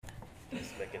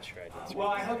Just making sure I did. Well,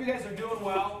 I hope you guys are doing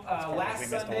well. Last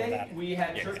Sunday, we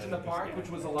had church in the park, which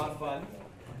was a lot of fun.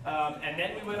 And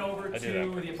then we went over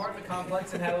to the apartment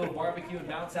complex and had a little barbecue and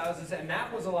bounce houses, and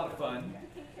that was a lot of fun.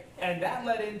 And that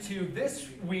led into this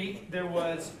week, there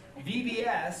was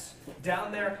VBS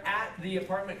down there at the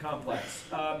apartment complex.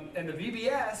 And the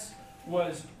VBS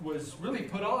was really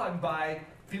put on by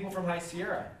people from High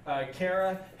Sierra.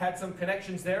 Kara had some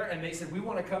connections there, and they said, we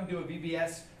want to come do a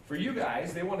VBS for you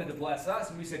guys. They wanted to bless us,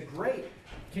 and we said, great.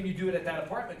 Can you do it at that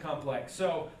apartment complex?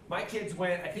 So my kids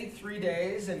went, I think 3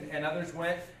 days, and others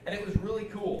went, and it was really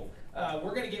cool.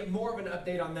 We're going to get more of an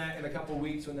update on that in a couple of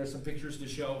weeks when there's some pictures to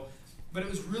show. But it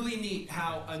was really neat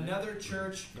how another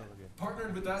church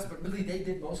partnered with us, but really they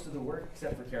did most of the work,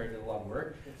 except for Kara did a lot of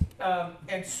work,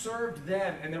 and served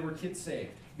them, and there were kids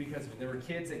saved because of it. There were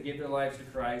kids that gave their lives to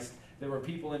Christ. There were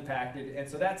people impacted, and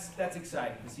so that's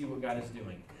exciting to see what God is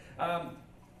doing.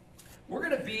 We're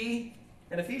going to be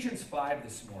in Ephesians 5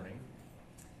 this morning.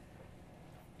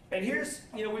 And here's,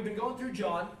 we've been going through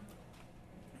John,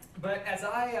 but as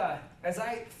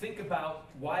I think about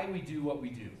why we do what we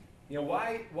do,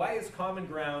 why is Common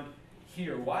Ground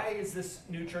here? Why is this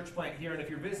new church plant here? And if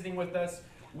you're visiting with us,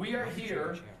 we are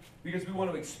here because we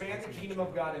want to expand the kingdom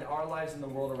of God in our lives and the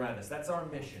world around us. That's our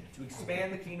mission, to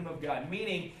expand the kingdom of God,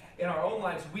 meaning in our own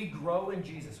lives, we grow in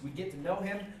Jesus. We get to know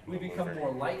him. We become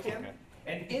more like him.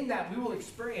 And in that, we will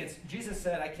experience, Jesus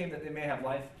said, I came that they may have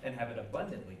life and have it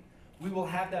abundantly. We will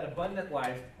have that abundant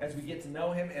life as we get to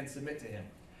know him and submit to him.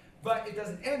 But it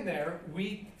doesn't end there.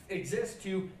 We exist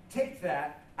to take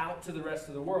that out to the rest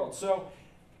of the world. So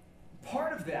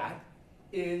part of that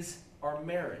is our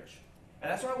marriage. And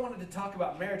that's why I wanted to talk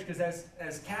about marriage, because as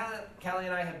Callie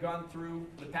and I have gone through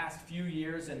the past few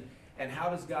years and how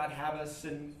does God have us,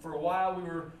 and for a while we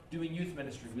were doing youth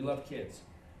ministry. We love kids.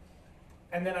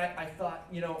 And then I thought,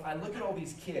 I look at all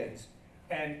these kids,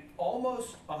 and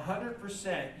almost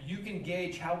 100% you can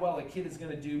gauge how well a kid is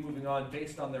going to do moving on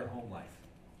based on their home life.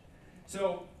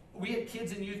 So we had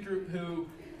kids in youth group who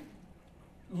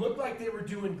looked like they were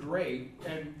doing great,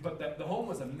 but the home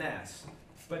was a mess.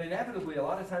 But inevitably, a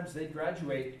lot of times they'd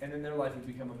graduate, and then their life would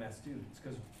become a mess too. It's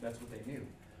because that's what they knew.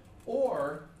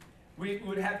 Or we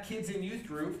would have kids in youth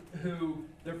group who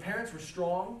their parents were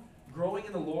strong, growing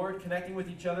in the Lord, connecting with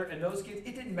each other, and those kids,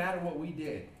 it didn't matter what we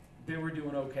did. They were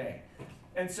doing okay.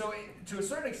 And so to a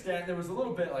certain extent, there was a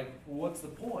little bit like, well, what's the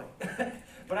point?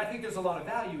 But I think there's a lot of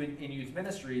value in youth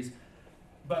ministries.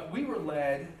 But we were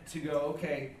led to go,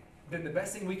 okay, then the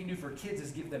best thing we can do for kids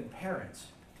is give them parents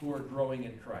who are growing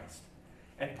in Christ.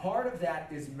 And part of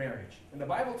that is marriage. And the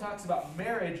Bible talks about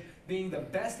marriage being the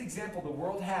best example the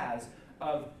world has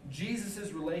of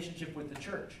Jesus' relationship with the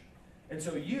church. And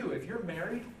so if you're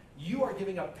married, you are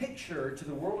giving a picture to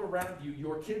the world around you,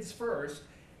 your kids first,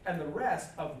 and the rest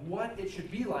of what it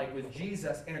should be like with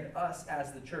Jesus and us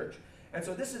as the church. And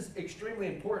so this is extremely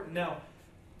important. Now,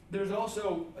 there's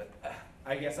also,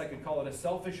 I guess I could call it a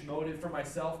selfish motive for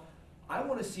myself. I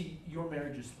want to see your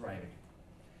marriages thriving.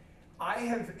 I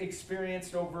have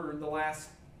experienced over the last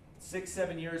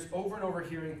 6-7 years, over and over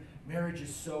hearing, marriage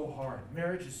is so hard,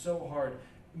 marriage is so hard,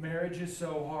 marriage is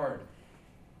so hard.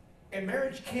 And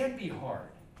marriage can be hard.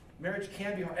 Marriage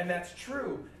can be hard, and that's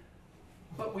true.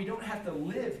 But we don't have to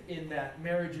live in that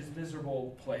marriage is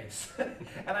miserable place.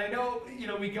 And I know,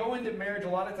 we go into marriage, a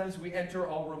lot of times we enter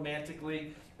all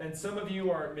romantically, and some of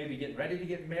you are maybe getting ready to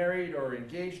get married or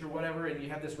engaged or whatever, and you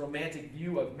have this romantic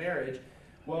view of marriage.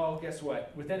 Well, guess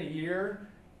what? Within a year,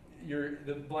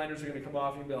 the blinders are going to come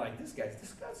off and you'll be like, this guy's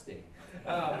disgusting.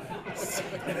 And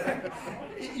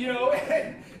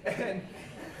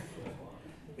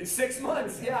it's 6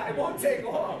 months. Yeah, it won't take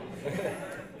long.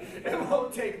 It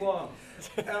won't take long.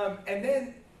 And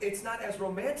then it's not as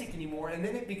romantic anymore, and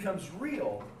then it becomes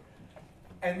real.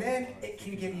 And then it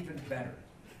can get even better.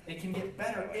 It can get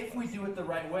better if we do it the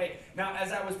right way. Now,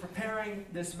 as I was preparing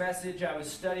this message, I was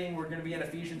studying. We're going to be in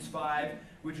Ephesians 5,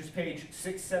 which is page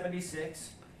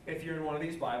 676, if you're in one of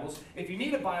these Bibles. If you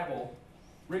need a Bible,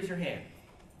 raise your hand,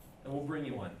 and we'll bring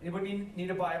you one. Anybody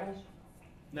need a Bible?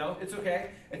 No? It's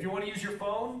okay. If you want to use your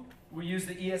phone, we use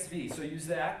the ESV, so use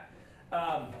that.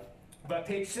 But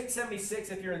page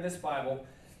 676, if you're in this Bible.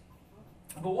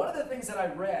 But one of the things that I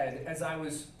read as I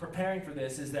was preparing for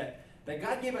this is that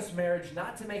God gave us marriage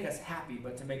not to make us happy,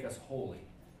 but to make us holy.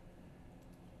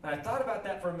 And I thought about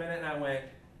that for a minute, and I went,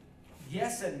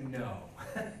 yes and no.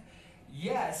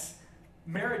 Yes,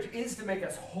 marriage is to make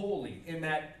us holy, in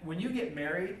that when you get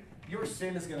married, your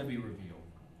sin is going to be revealed.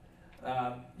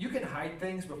 You can hide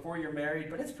things before you're married,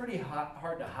 but it's pretty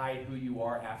hard to hide who you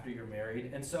are after you're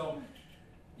married. And so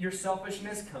your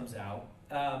selfishness comes out,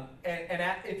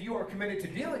 If you are committed to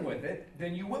dealing with it,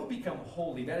 then you will become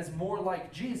holy. That is more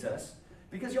like Jesus,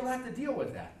 because you'll have to deal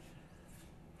with that.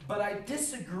 But I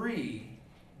disagree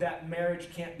that marriage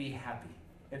can't be happy.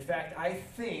 In fact, I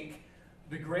think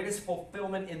the greatest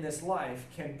fulfillment in this life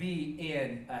can be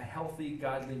in a healthy,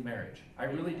 godly marriage. I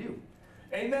really do.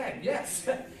 Amen. Yes.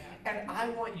 And I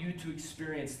want you to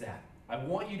experience that. I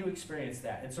want you to experience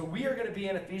that. And so we are going to be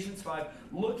in Ephesians 5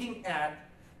 looking at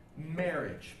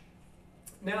marriage.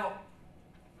 Now,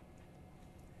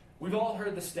 we've all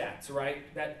heard the stats,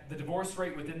 right? That the divorce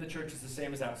rate within the church is the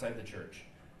same as outside the church.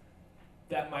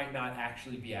 That might not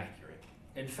actually be accurate.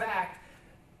 In fact,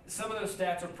 some of those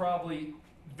stats are probably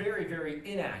very, very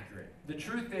inaccurate. The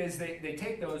truth is they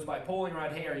take those by polling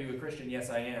around, hey, are you a Christian? Yes,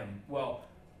 I am. Well,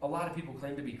 a lot of people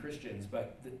claim to be Christians,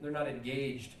 but they're not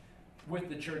engaged with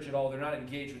the church at all. They're not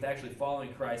engaged with actually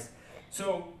following Christ.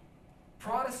 So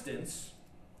Protestants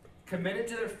committed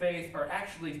to their faith are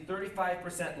actually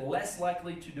 35% less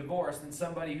likely to divorce than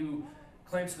somebody who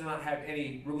claims to not have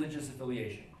any religious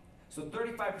affiliation. So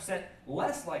 35%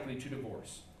 less likely to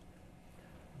divorce.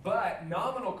 But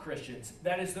nominal Christians,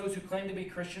 that is those who claim to be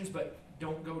Christians but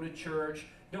don't go to church,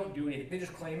 don't do anything, they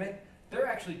just claim it, they're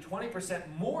actually 20%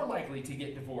 more likely to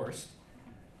get divorced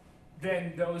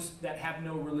than those that have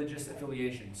no religious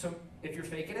affiliation. So if you're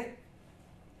faking it,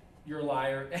 you're a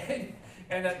liar,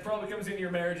 and that probably comes into your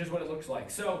marriage is what it looks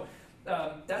like. So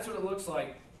that's what it looks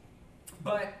like.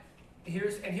 But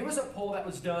here was a poll that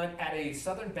was done at a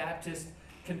Southern Baptist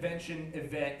Convention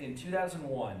event in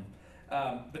 2001.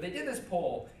 But they did this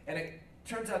poll, and it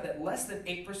turns out that less than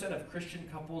 8% of Christian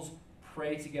couples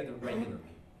pray together regularly.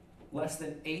 Less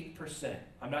than 8%.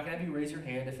 I'm not going to have you raise your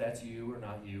hand if that's you or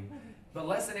not you, but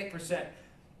less than 8%.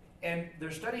 And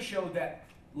their study showed that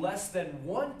less than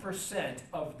 1%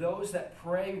 of those that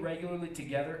pray regularly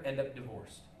together end up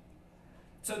divorced.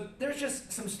 So there's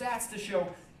just some stats to show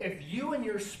if you and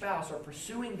your spouse are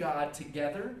pursuing God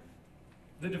together,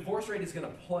 the divorce rate is going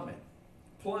to plummet.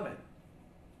 Plummet.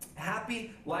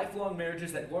 Happy, lifelong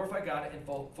marriages that glorify God and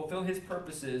fulfill His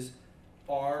purposes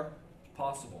are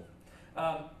possible.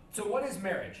 So what is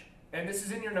marriage? And this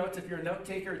is in your notes. If you're a note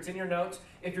taker, it's in your notes.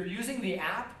 If you're using the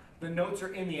app, the notes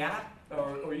are in the app,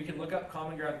 or you can look up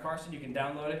Common Ground Carson. You can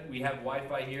download it. We have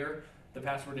Wi-Fi here. The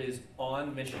password is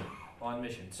on mission. On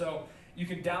mission. So you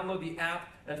can download the app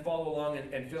and follow along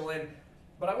and fill in.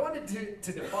 But I wanted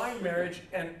to define marriage,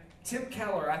 and Tim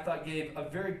Keller, I thought, gave a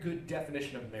very good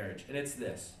definition of marriage, and it's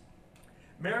this.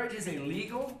 Marriage is a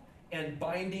legal and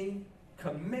binding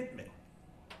commitment,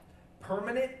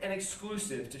 permanent and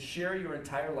exclusive to share your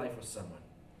entire life with someone.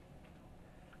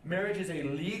 Marriage is a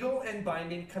legal and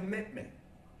binding commitment,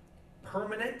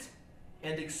 permanent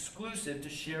and exclusive to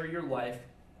share your life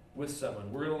with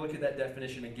someone. We're going to look at that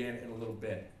definition again in a little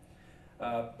bit.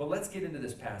 But let's get into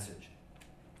this passage.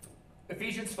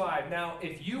 Ephesians 5. Now,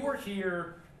 if you were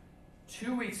here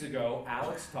 2 weeks ago,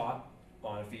 Alex taught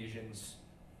on Ephesians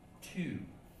 2,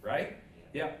 right?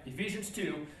 Yeah, Ephesians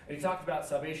 2, and he talked about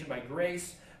salvation by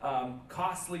grace,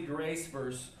 costly grace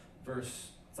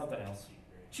versus something else.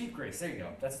 Cheap grace, there you go,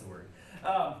 that's the word.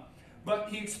 But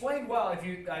he explained well,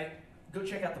 go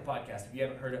check out the podcast if you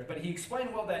haven't heard it, but he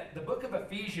explained well that the book of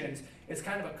Ephesians is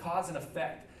kind of a cause and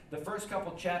effect. The first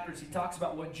couple chapters, he talks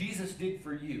about what Jesus did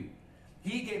for you.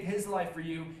 He gave his life for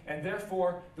you, and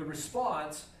therefore the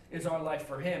response is our life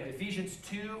for him. Ephesians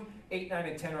 2, 8, 9,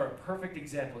 and 10 are a perfect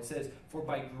example. It says, for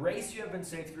by grace you have been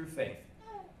saved through faith.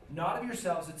 Not of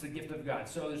yourselves, it's a gift of God.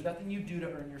 So there's nothing you do to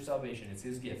earn your salvation. It's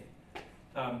his gift.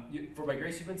 For by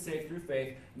grace you've been saved through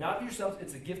faith. Not of yourselves,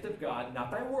 it's a gift of God,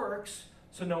 not by works,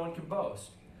 so no one can boast.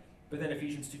 But then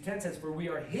Ephesians 2:10 says, for we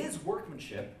are his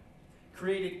workmanship,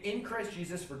 created in Christ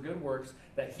Jesus for good works,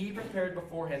 that he prepared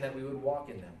beforehand that we would walk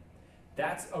in them.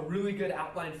 That's a really good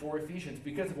outline for Ephesians.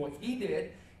 Because of what he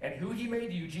did and who he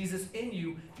made you, Jesus in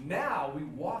you, now we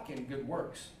walk in good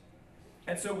works.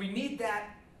 And so we need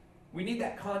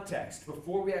that context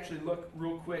before we actually look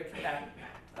real quick at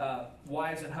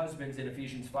wives and husbands in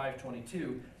Ephesians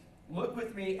 5:22. Look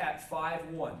with me at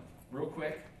 5:1 real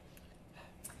quick.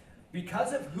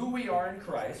 Because of who we are in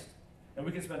Christ, and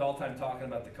we can spend all time talking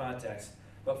about the context,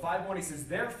 but 5:1 he says,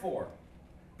 therefore,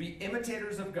 be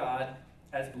imitators of God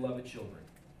as beloved children,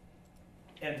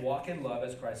 and walk in love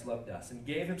as Christ loved us, and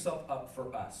gave himself up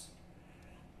for us.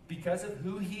 Because of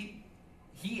who he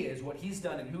is, what he's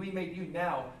done, and who he made you,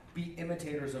 now be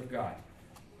imitators of God.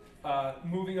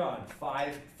 Moving on,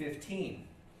 5:15.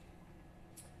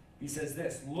 He says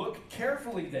this, look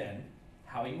carefully then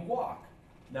how you walk,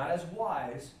 not as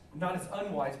unwise,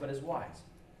 but as wise.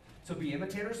 So be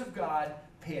imitators of God,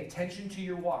 pay attention to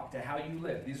your walk, to how you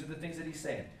live. These are the things that he's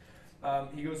saying.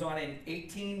 He goes on in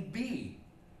 18b,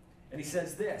 and he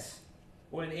says this.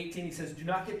 Well, in 18 he says, do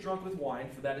not get drunk with wine,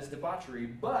 for that is debauchery,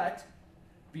 but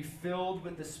be filled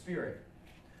with the Spirit.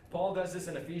 Paul does this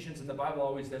in Ephesians, and the Bible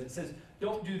always does. It says,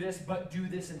 don't do this, but do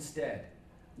this instead.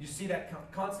 You see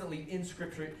that constantly in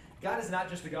Scripture. God is not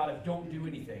just a God of don't do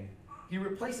anything. He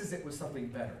replaces it with something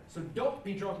better. So don't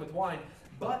be drunk with wine,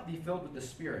 but be filled with the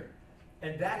Spirit.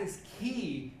 And that is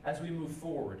key as we move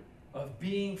forward, of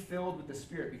being filled with the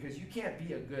Spirit, because you can't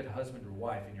be a good husband or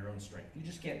wife in your own strength. You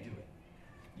just can't do it.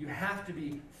 You have to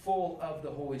be full of the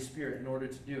Holy Spirit in order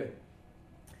to do it.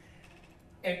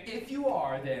 And if you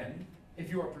are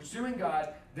pursuing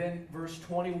God, then verse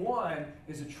 21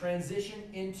 is a transition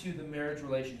into the marriage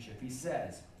relationship. He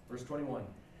says, verse 21,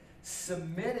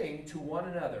 submitting to one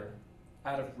another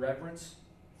out of reverence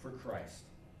for Christ.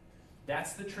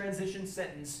 That's the transition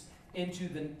sentence into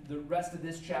the rest of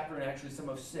this chapter, and actually some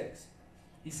of 6.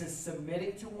 He says,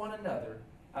 submitting to one another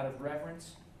out of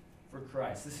reverence for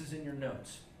Christ. This is in your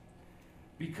notes.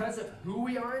 Because of who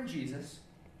we are in Jesus,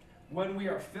 when we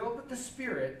are filled with the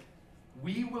Spirit,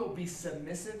 we will be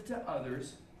submissive to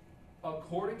others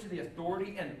according to the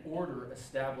authority and order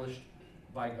established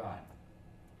by God.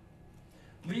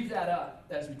 Leave that up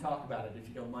as we talk about it, if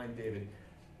you don't mind, David.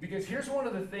 Because here's one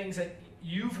of the things that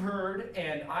you've heard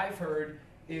and I've heard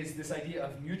is this idea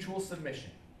of mutual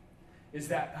submission. Is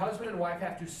that husband and wife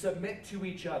have to submit to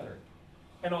each other.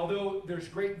 And although there's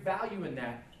great value in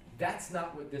that, that's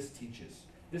not what this teaches.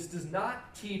 This does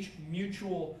not teach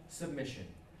mutual submission.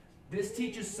 This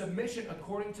teaches submission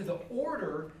according to the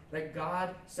order that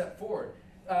God set forward.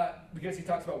 Because he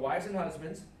talks about wives and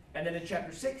husbands, and then in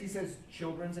chapter 6 he says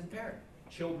children and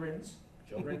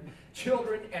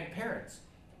parents.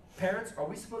 Parents, are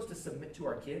we supposed to submit to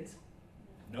our kids?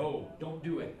 No, don't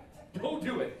do it. Don't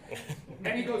do it.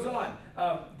 And he goes on,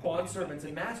 bondservants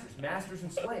and masters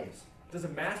and slaves. Does a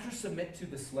master submit to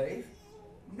the slave?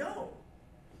 No.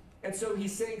 And so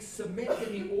he's saying submit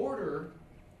in the order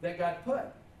that God put.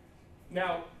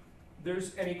 Now,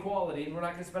 there's an equality, and we're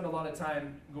not going to spend a lot of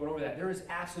time going over that. There is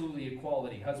absolutely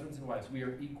equality, husbands and wives. We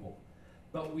are equal.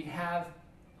 But we have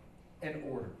an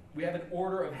order. We have an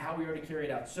order of how we are to carry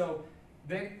it out. So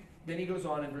then he goes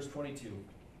on in verse 22,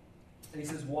 and he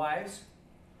says, wives,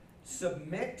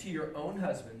 submit to your own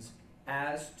husbands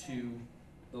as to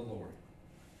the Lord.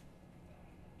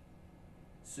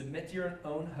 Submit to your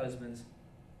own husbands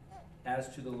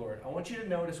as to the Lord. I want you to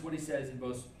notice what he says in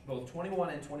both 21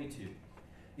 and 22.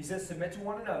 He says, submit to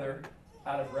one another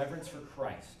out of reverence for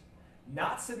Christ.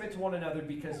 Not submit to one another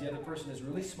because the other person is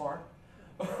really smart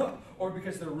or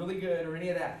because they're really good or any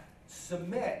of that.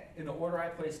 Submit in the order I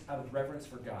placed out of reverence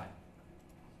for God.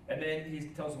 And then he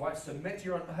tells wives, submit to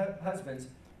your own husbands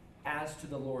as to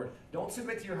the Lord. Don't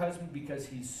submit to your husband because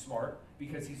he's smart,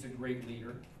 because he's a great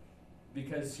leader,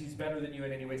 because he's better than you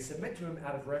in any way. Submit to him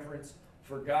out of reverence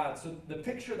for God. So the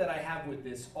picture that I have with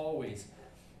this always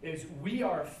is we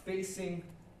are facing,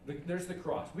 there's the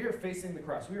cross. We are facing the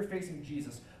cross. We are facing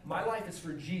Jesus. My life is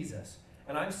for Jesus,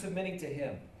 and I'm submitting to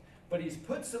him. But he's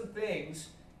put some things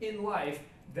in life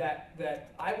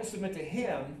that I will submit to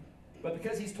him, but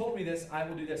because he's told me this, I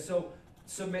will do this. So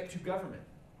submit to government.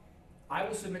 I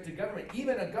will submit to government,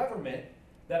 even a government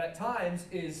that at times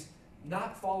is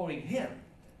not following him.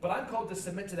 But I'm called to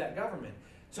submit to that government.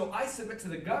 So I submit to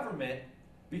the government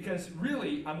because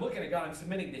really I'm looking at God, I'm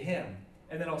submitting to him,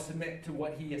 and then I'll submit to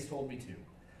what he has told me to.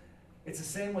 It's the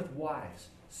same with wives.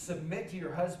 Submit to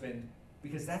your husband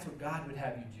because that's what God would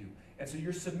have you do. And so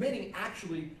you're submitting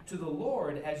actually to the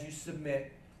Lord as you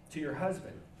submit to your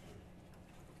husband.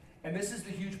 And this is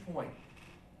the huge point.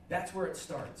 That's where it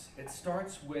starts. It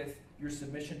starts with your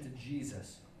submission to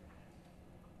Jesus.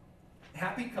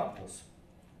 Happy couples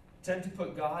tend to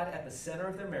put God at the center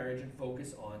of their marriage and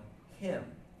focus on him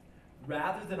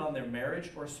rather than on their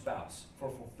marriage or spouse for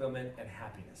fulfillment and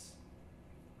happiness.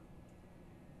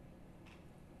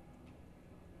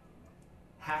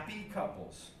 Happy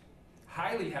couples,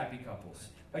 highly happy couples.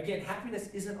 Again, happiness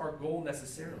isn't our goal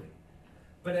necessarily.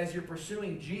 But as you're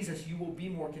pursuing Jesus, you will be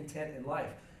more content in life.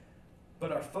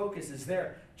 But our focus is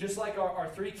there. Just like our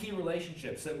 3 key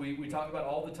relationships that we talk about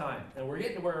all the time. And we're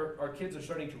getting to where our kids are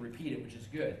starting to repeat it, which is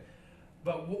good.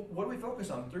 But what do we focus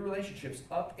on? 3 relationships,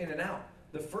 up, in, and out.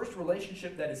 The first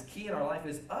relationship that is key in our life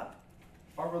is up.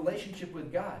 Our relationship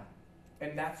with God.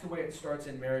 And that's the way it starts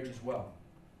in marriage as well.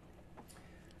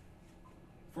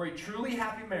 For a truly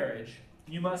happy marriage,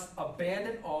 you must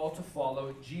abandon all to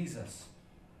follow Jesus,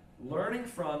 learning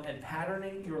from and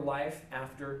patterning your life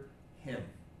after him.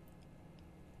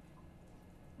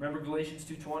 Remember Galatians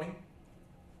 2:20?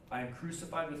 I am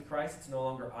crucified with Christ. It's no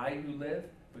longer I who live,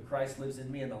 But Christ lives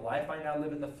in me, and the life I now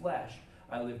live in the flesh,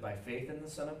 I live by faith in the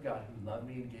Son of God who loved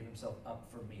me and gave himself up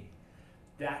for me.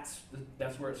 That's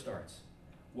where it starts.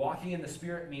 Walking in the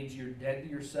Spirit means you're dead to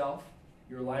yourself,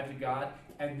 you're alive to God,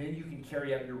 and then you can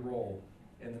carry out your role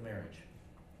in the marriage.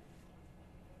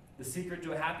 The secret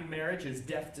to a happy marriage is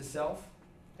death to self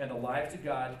and alive to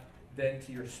God, then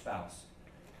to your spouse.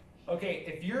 Okay,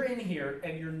 if you're in here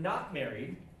and you're not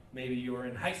married, maybe you're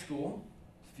in high school,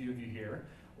 a few of you here,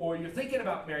 or you're thinking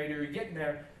about married or you're getting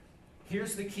there,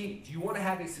 here's the key. Do you want to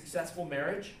have a successful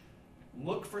marriage?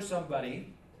 Look for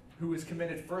somebody who is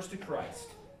committed first to Christ,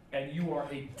 and you are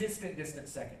a distant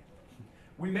second.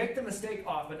 We make the mistake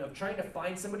often of trying to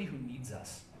find somebody who needs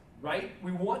us, right?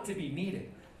 We want to be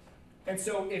needed. And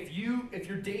so if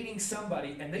you're dating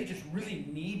somebody and they just really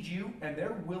need you and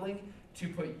they're willing to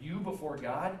put you before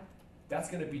God, that's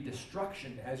going to be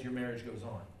destruction as your marriage goes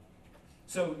on.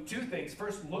 So 2 things.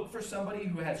 First, look for somebody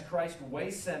who has Christ way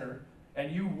center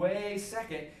and you way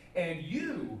second, and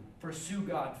you pursue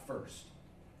God first.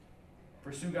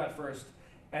 Pursue God first,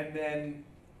 and then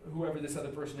whoever this other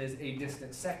person is, a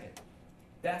distant second.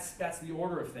 That's the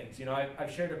order of things. You know,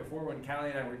 I've shared it before when Callie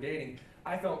and I were dating.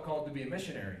 I felt called to be a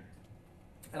missionary.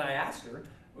 And I asked her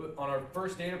on our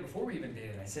first date or before we even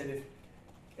dated, I said,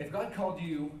 if God called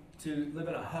you to live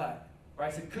in a hut, or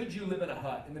I said, could you live in a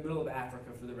hut in the middle of Africa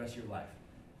for the rest of your life?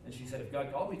 And she said, if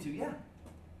God called me to, yeah.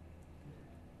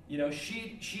 You know,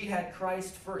 she had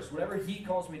Christ first, whatever he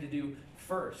calls me to do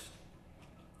first.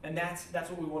 And that's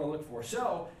what we want to look for.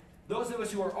 So, those of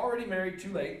us who are already married,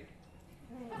 too late.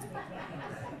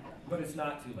 But it's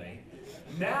not too late.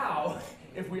 Now,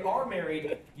 if we are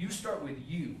married, you start with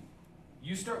you.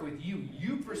 You start with you.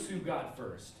 You pursue God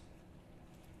first.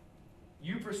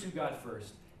 You pursue God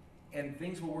first. And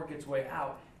things will work its way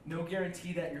out. No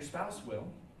guarantee that your spouse will.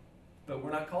 But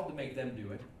we're not called to make them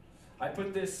do it. I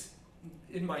put this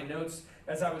in my notes.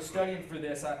 As I was studying for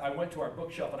this, I went to our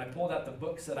bookshelf and I pulled out the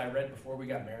books that I read before we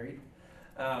got married.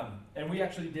 And we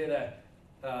actually did a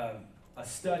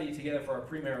study together for our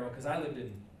premarital, because I lived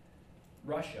in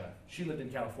Russia. She lived in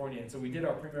California. And so we did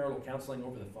our premarital counseling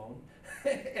over the phone.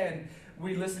 And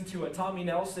we listened to a Tommy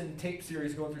Nelson tape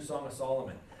series going through Song of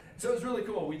Solomon. So it was really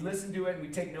cool. We'd listen to it and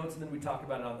we'd take notes and then we'd talk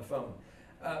about it on the phone.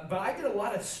 But I did a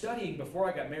lot of studying before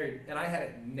I got married, and I had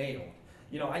it nailed.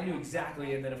 You know, I knew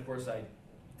exactly, and then of course I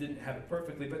didn't have it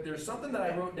perfectly, but there's something that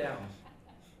I wrote down.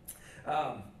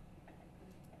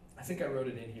 I think I wrote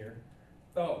it in here.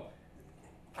 Oh,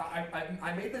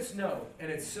 I made this note,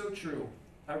 and it's so true.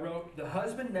 I wrote, the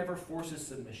husband never forces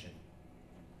submission.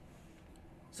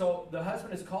 So the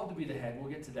husband is called to be the head. We'll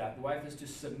get to that. The wife is to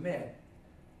submit,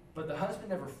 but the husband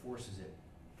never forces it.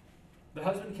 The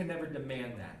husband can never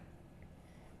demand that.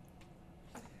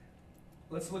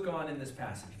 Let's look on in this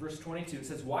passage. Verse 22, it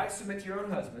says, wives, submit to your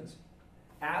own husbands,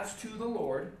 as to the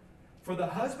Lord, for the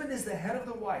husband is the head of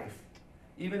the wife,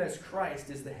 even as Christ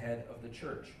is the head of the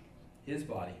church, his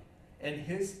body, and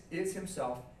his is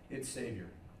himself its Savior.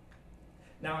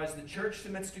 Now, as the church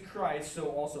submits to Christ, so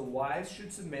also wives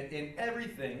should submit in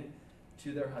everything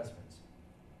to their husbands.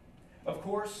 Of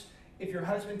course, if your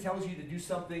husband tells you to do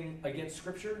something against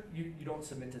Scripture, you don't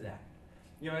submit to that.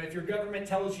 You know, if your government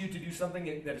tells you to do something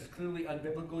that is clearly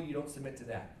unbiblical, you don't submit to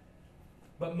that.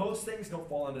 But most things don't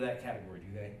fall into that category,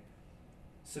 do they?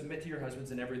 Submit to your husbands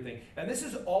in everything. And this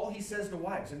is all he says to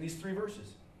wives in these 3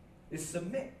 verses, is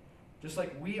submit. Just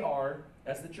like we are,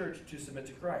 as the church, to submit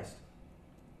to Christ.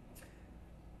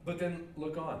 But then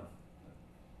look on.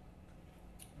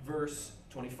 Verse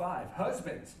 25.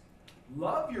 Husbands,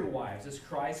 love your wives as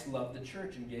Christ loved the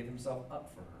church and gave himself up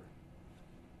for her.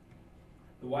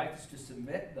 The wife is to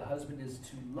submit, the husband is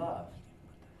to love.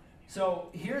 So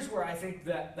here's where I think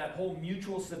that whole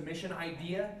mutual submission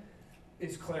idea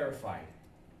is clarified.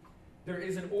 There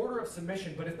is an order of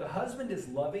submission, but if the husband is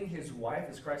loving his wife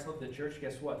as Christ loved the church,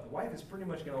 guess what? The wife is pretty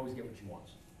much going to always get what she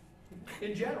wants.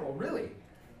 In general, really.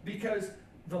 Because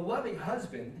the loving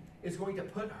husband is going to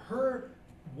put her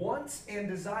wants and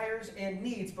desires and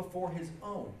needs before his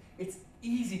own. It's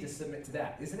easy to submit to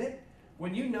that, isn't it?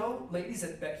 When you know, ladies,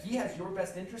 that he has your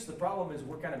best interest, the problem is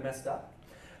we're kind of messed up.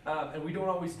 And we don't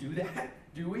always do that,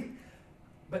 do we?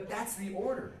 But that's the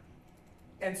order.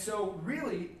 And so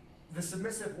really, the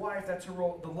submissive wife, that's her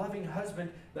role. The loving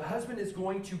husband, the husband is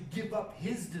going to give up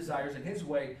his desires and his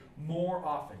way more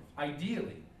often.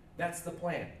 Ideally, that's the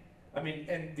plan. I mean,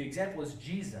 and the example is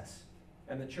Jesus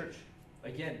and the church.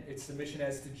 Again, it's submission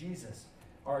as to Jesus.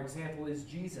 Our example is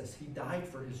Jesus. He died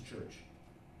for his church.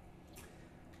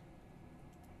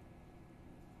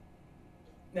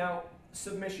 Now,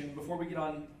 submission, before we get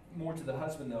on more to the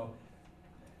husband though,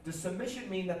 does submission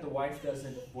mean that the wife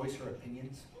doesn't voice her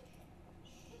opinions?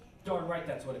 Darn right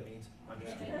that's what it means. I'm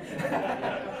just kidding.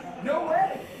 No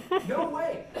way. No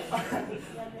way.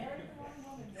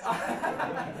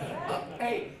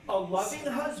 Hey, a loving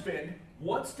husband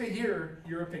wants to hear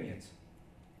your opinions.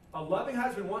 A loving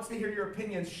husband wants to hear your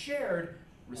opinions shared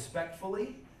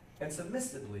respectfully and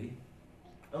submissively.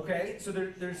 Okay? So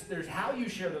there's how you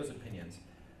share those opinions.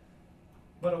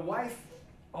 But a wife,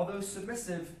 although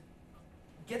submissive,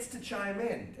 gets to chime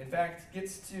in. In fact,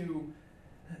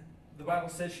 the Bible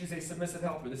says she's a submissive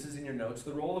helper. This is in your notes.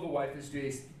 The role of a wife is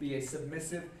to be a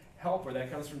submissive helper.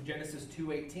 That comes from Genesis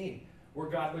 2:18, where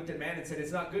God looked at man and said,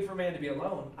 it's not good for man to be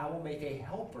alone. I will make a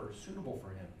helper suitable for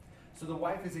him. So the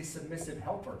wife is a submissive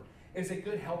helper. Is a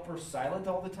good helper silent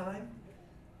all the time?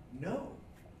 No.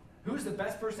 Who's the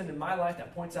best person in my life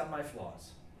that points out my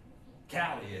flaws?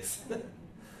 Callie is.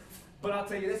 But I'll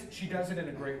tell you this, she does it in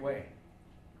a great way.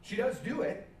 She does do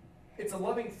it. It's a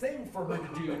loving thing for her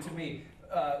to do to me.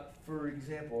 For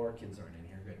example, our kids aren't in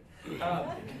here,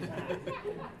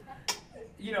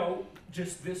 good.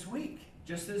 Just this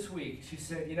week, she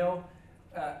said,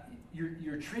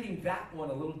 you're treating that one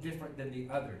a little different than the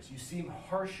others. You seem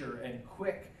harsher and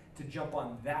quick to jump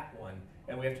on that one,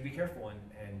 and we have to be careful.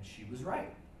 And she was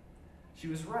right. She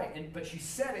was right. But she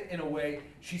said it in a way,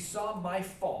 she saw my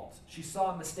fault. She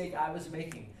saw a mistake I was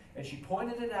making. And she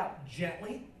pointed it out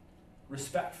gently,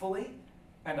 respectfully,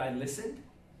 and I listened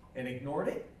and ignored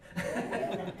it.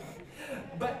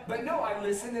 but no, I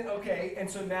listened and okay, and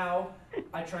so now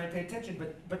I try and pay attention.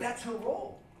 But that's her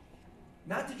role.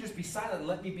 Not to just be silent and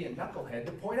let me be a knucklehead,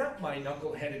 to point out my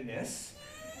knuckleheadedness,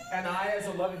 and I, as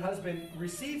a loving husband,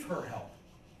 receive her help.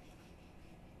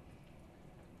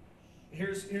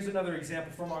 Here's another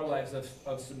example from our lives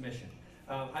of submission.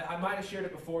 I might have shared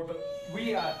it before, but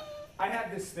I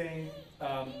had this thing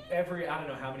every, I don't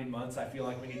know how many months, I feel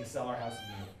like we need to sell our house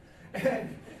and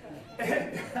move.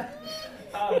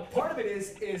 And part of it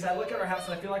is I look at our house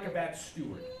and I feel like a bad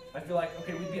steward. I feel like,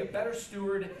 okay, we'd be a better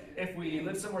steward if we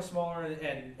lived somewhere smaller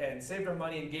and saved our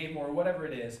money and gave more, whatever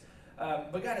it is.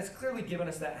 But God has clearly given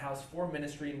us that house for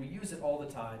ministry, and we use it all the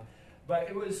time. But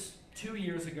it was 2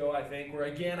 years ago, I think, where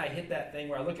again I hit that thing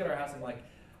where I look at our house and I'm like,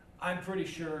 I'm pretty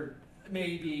sure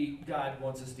maybe God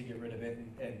wants us to get rid of it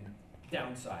and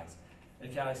downsize.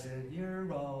 And Callie said, you're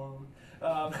wrong.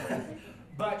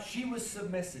 But she was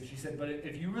submissive. She said, but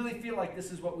if you really feel like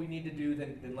this is what we need to do,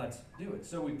 then let's do it.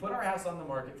 So we put our house on the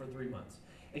market for 3 months.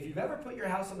 If you've ever put your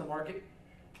house on the market,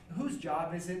 whose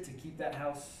job is it to keep that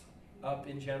house up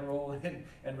in general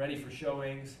and ready for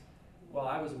showings? Well,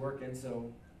 I was working,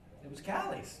 so it was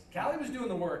Callie's. Callie was doing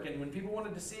the work, and when people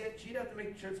wanted to see it, she'd have to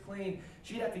make sure it's clean.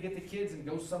 She'd have to get the kids and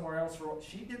go somewhere else for what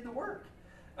she did the work.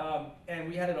 And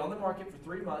we had it on the market for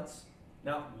 3 months,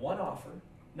 not one offer,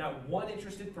 not one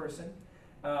interested person.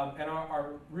 And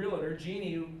our realtor,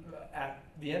 Jeannie, at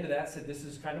the end of that said, this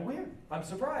is kind of weird. I'm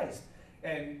surprised.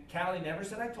 And Callie never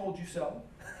said, I told you so.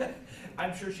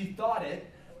 I'm sure she thought it.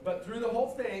 But through the whole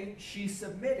thing, she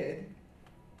submitted,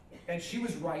 and she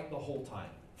was right the whole time.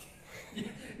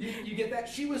 You get that?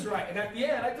 She was right. And at the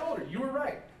end, I told her, you were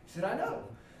right. She said, I know.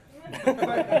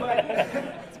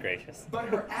 That's gracious. But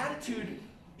her attitude,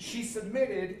 she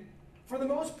submitted, for the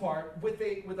most part, with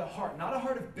a heart, not a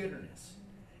heart of bitterness.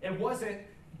 It wasn't,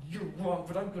 you're wrong,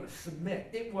 but I'm going to submit.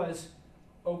 It was,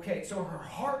 okay. So her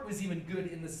heart was even good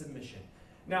in the submission.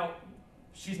 Now,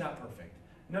 she's not perfect.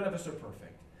 None of us are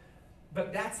perfect.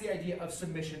 But that's the idea of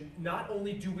submission. Not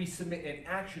only do we submit in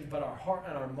action, but our heart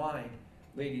and our mind,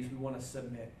 ladies, we want to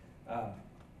submit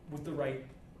with the right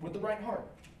heart.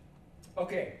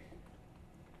 Okay.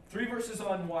 3 verses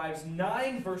on wives,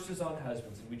 9 verses on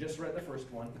husbands. And we just read the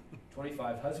first one,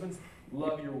 25. Husbands,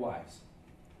 love your wives.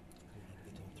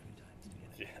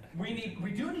 We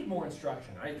do need more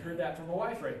instruction. I heard that from my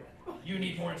wife, right? You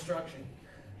need more instruction.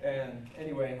 And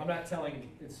anyway, I'm not telling,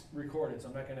 it's recorded, so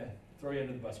I'm not going to throw you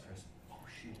under the bus, Chris. Oh,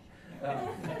 shoot.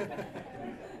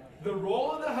 The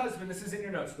role of the husband, this is in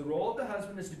your notes, the role of the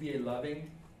husband is to be a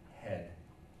loving head.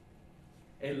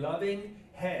 A loving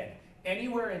head.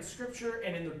 Anywhere in Scripture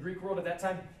and in the Greek world at that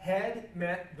time, head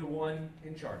meant the one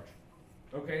in charge.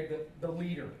 Okay, the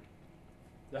leader.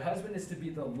 The husband is to be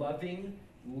the loving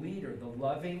leader, the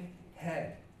loving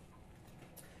head.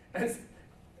 As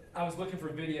I was looking for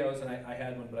videos, and I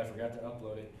had one, but I forgot to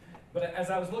upload it. But as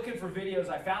I was looking for videos,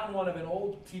 I found one of an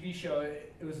old TV show.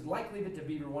 It was like Leave It to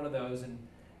Beaver, one of those, and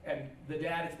the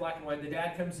dad, it's black and white, the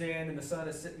dad comes in, and the son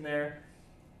is sitting there,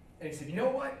 and he said, you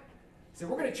know what? He said,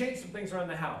 we're going to change some things around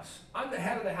the house. I'm the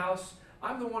head of the house.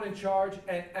 I'm the one in charge,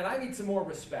 and I need some more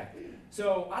respect.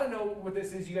 So I don't know what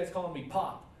this is. You guys calling me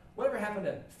Pop. Whatever happened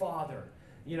to father,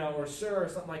 or sir, or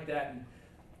something like that?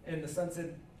 And the son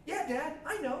said, Yeah, Dad,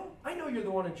 I know. I know you're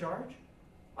the one in charge.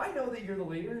 I know that you're the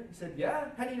leader. He said, yeah?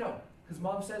 How do you know? Because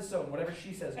Mom says so, and whatever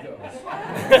she says goes.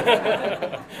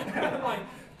 And I'm like,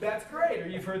 that's great. Or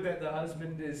you've heard that the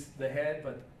husband is the head,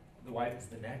 but the wife is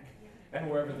the neck. And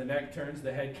wherever the neck turns,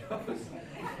 the head goes.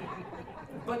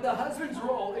 But the husband's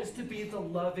role is to be the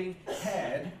loving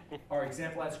head. Our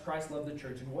example as Christ loved the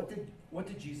church. And what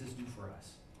did Jesus do for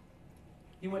us?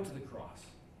 He went to the cross.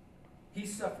 He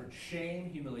suffered shame,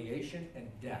 humiliation, and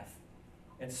death,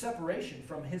 and separation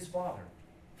from his Father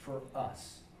for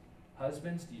us.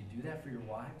 Husbands, do you do that for your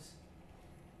wives?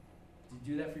 Do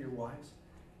you do that for your wives?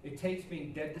 It takes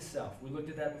being dead to self. We looked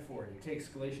at that before. It takes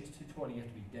Galatians 2:20. You have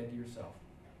to be dead to yourself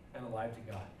and alive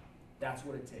to God. That's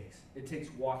what it takes. It takes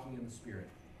walking in the Spirit.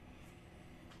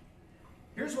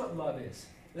 Here's what love is.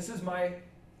 This is my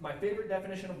favorite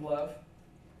definition of love.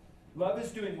 Love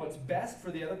is doing what's best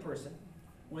for the other person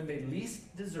when they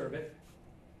least deserve it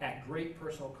at great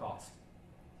personal cost.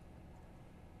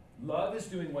 Love is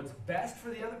doing what's best for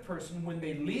the other person when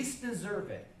they least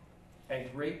deserve it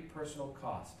at great personal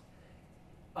cost.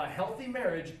 A healthy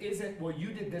marriage isn't, well,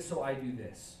 you did this, so I do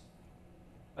this.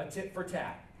 A tit for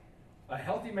tat. A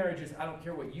healthy marriage is, I don't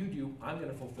care what you do, I'm going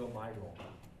to fulfill my role.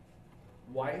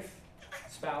 Wife,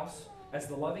 spouse, as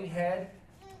the loving head,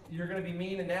 you're going to be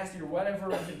mean and nasty or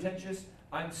whatever, or contentious,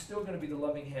 I'm still going to be the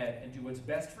loving head and do what's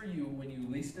best for you when you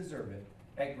least deserve it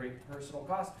at great personal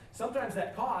cost. Sometimes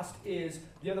that cost is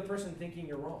the other person thinking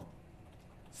you're wrong.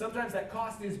 Sometimes that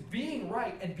cost is being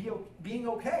right and being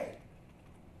okay.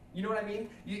 You know what I mean?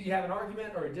 You have an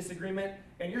argument or a disagreement,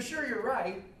 and you're sure you're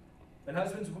right. And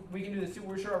husbands, we can do this too.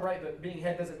 We're sure we're right, but being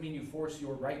head doesn't mean you force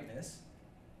your rightness.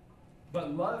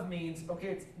 But love means,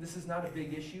 okay, this is not a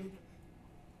big issue.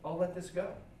 I'll let this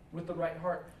go with the right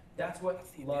heart. That's what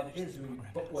love is.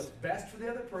 But what's best for the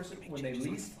other person when they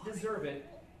least deserve it.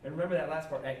 And remember that last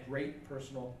part, at great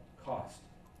personal cost.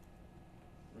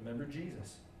 Remember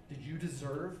Jesus. Did you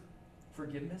deserve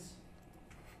forgiveness?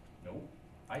 No,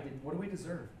 I didn't. What do we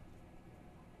deserve?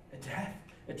 A death,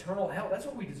 eternal hell. That's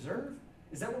what we deserve.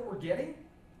 Is that what we're getting?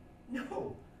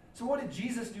 No. So what did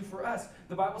Jesus do for us?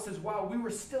 The Bible says, while we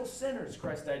were still sinners,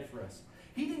 Christ died for us.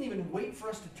 He didn't even wait for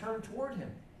us to turn toward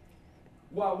him.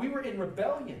 While we were in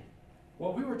rebellion,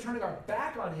 while we were turning our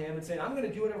back on him and saying, I'm going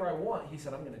to do whatever I want, he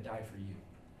said, I'm going to die for you.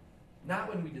 Not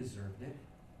when we deserved it.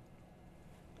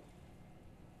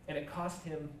 And it cost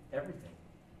him everything.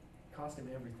 It cost him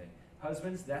everything.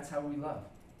 Husbands, that's how we love.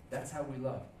 That's how we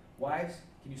love. Wives,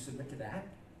 can you submit to that?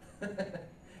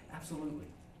 Absolutely.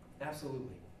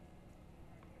 Absolutely.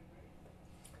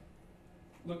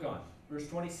 Look on. Verse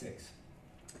 26.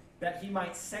 That he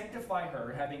might sanctify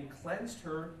her, having cleansed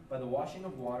her by the washing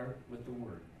of water with the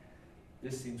word.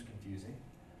 This seems confusing.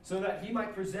 So that he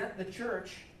might present the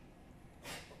church.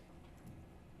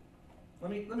 Let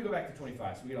me go back to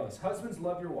 25 so we get all this. Husbands,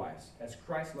 love your wives as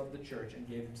Christ loved the church and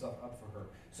gave himself up for her.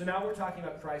 So now we're talking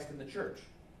about Christ and the church.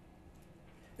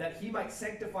 That he might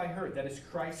sanctify her. That is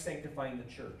Christ sanctifying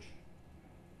the church.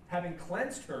 Having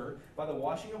cleansed her by the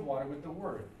washing of water with the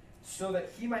word. So that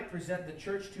he might present the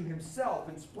church to himself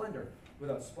in splendor,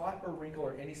 without spot or wrinkle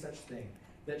or any such thing,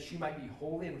 that she might be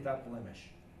holy and without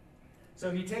blemish. So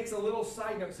he takes a little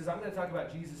side note and says, I'm going to talk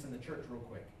about Jesus and the church real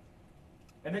quick.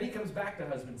 And then he comes back to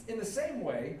husbands. In the same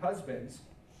way,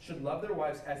 should love their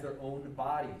wives as their own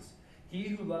bodies. He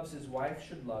who loves his wife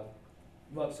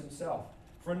loves himself.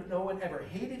 For no one ever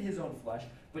hated his own flesh,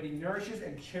 but he nourishes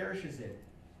and cherishes it,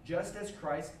 just as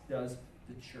Christ does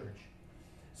the church.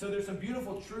 So there's some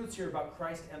beautiful truths here about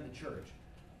Christ and the church.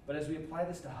 But as we apply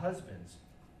this to husbands,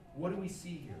 what do we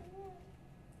see here?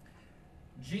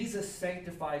 Jesus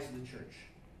sanctifies the church.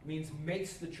 It means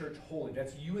makes the church holy.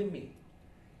 That's you and me.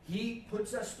 He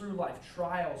puts us through life,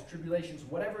 trials, tribulations,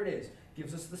 whatever it is.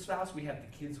 Gives us the spouse we have,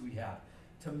 the kids we have.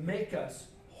 To make us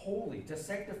holy, to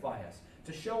sanctify us,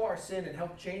 to show our sin and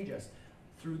help change us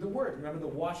through the Word. Remember the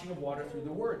washing of water through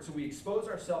the Word. So we expose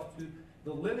ourselves to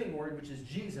the living Word, which is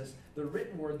Jesus, the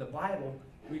written Word, the Bible.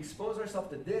 We expose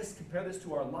ourselves to this, compare this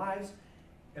to our lives,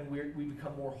 and we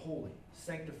become more holy,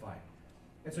 sanctified.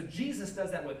 And so Jesus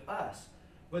does that with us.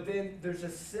 But then there's a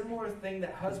similar thing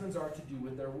that husbands are to do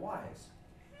with their wives.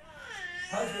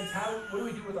 Husbands, what do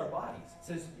we do with our bodies? It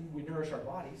says we nourish our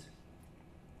bodies.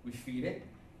 We feed it.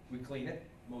 We clean it,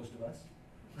 most of us.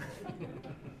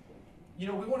 We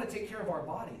want to take care of our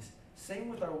bodies. Same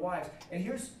with our wives. And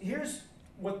here's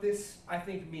what this, I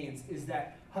think, means, is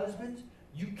that husbands,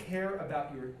 you care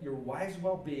about your wife's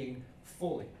well-being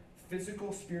fully.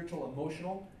 Physical, spiritual,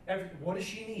 emotional. What does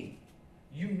she need?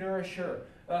 You nourish her.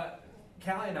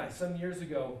 Callie and I, some years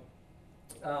ago,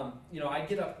 I'd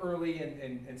get up early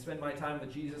and spend my time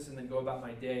with Jesus and then go about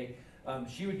my day.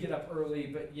 She would get up early,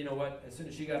 but you know what? As soon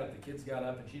as she got up, the kids got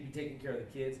up, and she'd be taking care of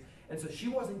the kids. And so she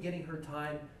wasn't getting her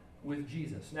time with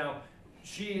Jesus. Now,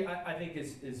 she, I think,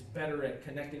 is better at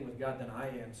connecting with God than I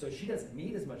am, so she doesn't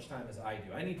need as much time as I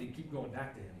do. I need to keep going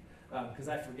back to him because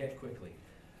I forget quickly.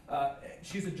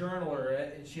 She's a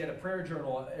journaler, and she had a prayer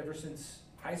journal ever since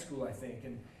high school, I think,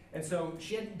 and so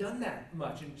she hadn't done that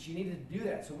much, and she needed to do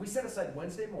that. So we set aside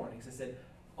Wednesday mornings. I said,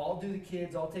 I'll do the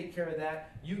kids, I'll take care of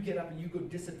that. You get up and you go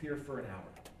disappear for an hour.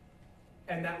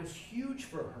 And that was huge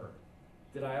for her.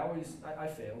 I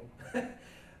failed.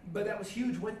 But that was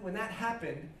huge. When that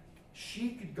happened, she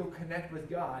could go connect with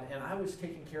God, and I was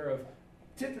taking care of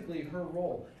typically her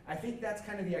role. I think that's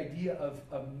kind of the idea of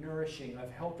nourishing,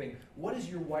 of helping. What does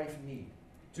your wife need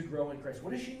to grow in Christ?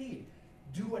 What does she need?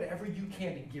 Do whatever you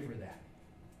can to give her that.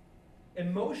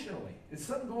 Emotionally, is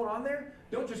something going on there?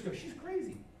 Don't just go, she's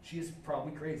crazy. She is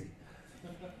probably crazy.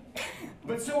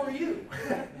 But so are you.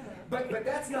 But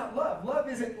that's not love. Love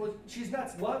isn't, well, she's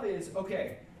nuts. Love is,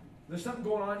 okay, there's something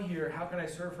going on here. How can I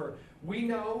serve her? We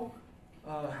know,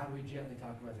 how do we gently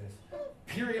talk about this?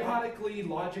 Periodically,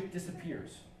 logic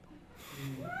disappears.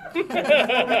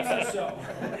 So,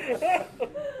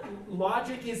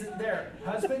 logic isn't there.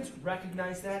 Husbands,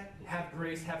 recognize that. Have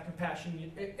grace, have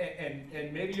compassion,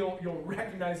 and maybe you'll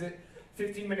recognize it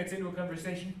 15 minutes into a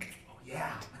conversation. Oh,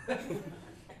 yeah.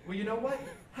 Well, you know what?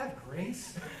 Have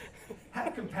grace.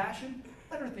 Have compassion.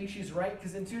 Let her think she's right,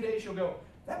 because in 2 days she'll go,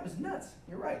 that was nuts.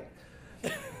 You're right.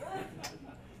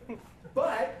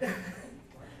 But,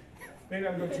 maybe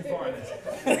I'm going too far on this.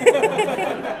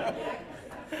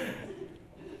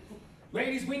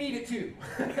 Ladies, we need it too.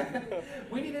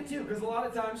 We need it too, because a lot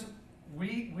of times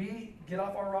we get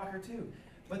off our rocker too.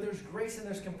 But there's grace and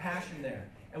there's compassion there.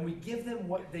 And we give them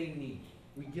what they need.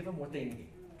 We give them what they need.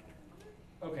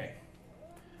 Okay.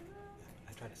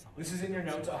 This is in your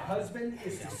notes. A husband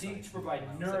is to seek to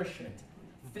provide nourishment,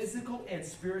 physical and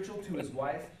spiritual, to his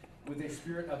wife with a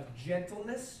spirit of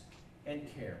gentleness and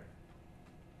care.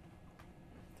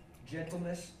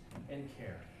 Gentleness and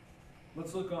care.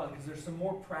 Let's look on, because there's some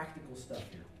more practical stuff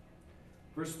here.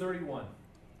 Verse 31.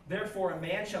 Therefore a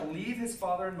man shall leave his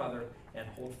father and mother and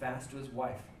hold fast to his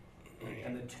wife,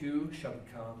 and the two shall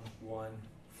become one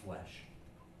flesh.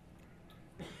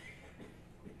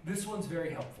 This one's very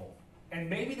helpful. And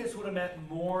maybe this would have meant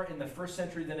more in the first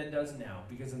century than it does now,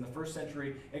 because in the first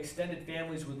century, extended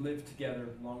families would live together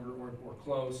longer or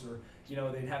close, or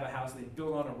they'd have a house, they'd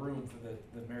build on a room for the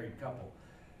married couple.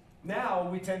 Now,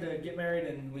 we tend to get married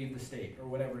and leave the state, or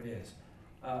whatever it is.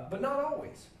 But not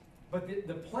always. But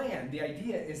the plan, the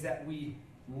idea is that we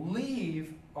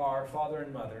leave our father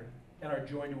and mother and are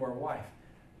joined to our wife.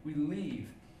 We leave.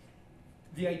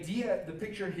 The idea, the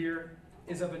picture here,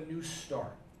 is of a new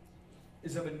start.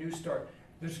 There's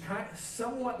there's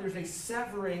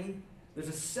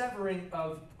a severing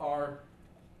of our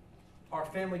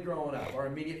family growing up, our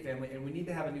immediate family, and we need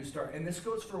to have a new start. And this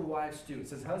goes for wives too. It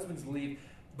says husbands leave,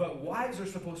 but wives are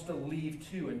supposed to leave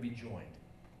too and be joined.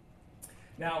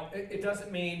 Now, it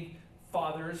doesn't mean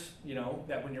fathers,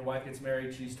 that when your wife gets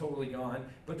married, she's totally gone.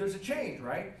 But there's a change,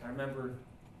 right? I remember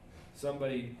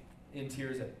somebody in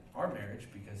tears at our marriage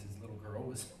because his little girl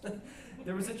was,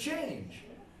 there was a change.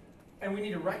 And we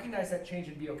need to recognize that change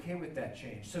and be okay with that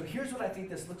change. So here's what I think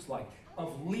this looks like,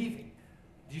 of leaving.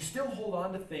 Do you still hold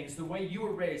on to things the way you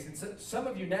were raised? And so, some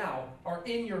of you now are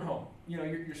in your home.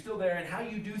 You're still there, and how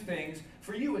you do things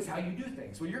for you is how you do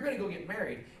things. Well, you're going to go get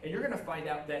married, and you're going to find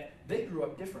out that they grew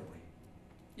up differently.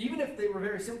 Even if they were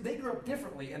very similar, they grew up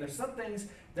differently, and there's some things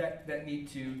that need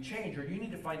to change, or you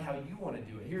need to find how you want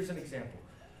to do it. Here's an example.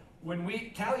 When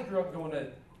Callie grew up going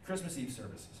to Christmas Eve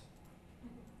services.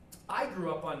 I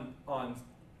grew up on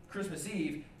Christmas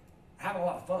Eve having a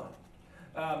lot of fun.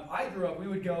 I grew up, we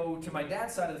would go to my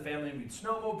dad's side of the family, and we'd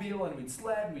snowmobile, and we'd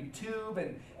sled, and we'd tube,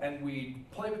 and we'd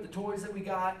play with the toys that we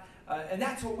got. And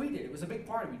that's what we did. It was a big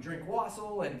party. We'd drink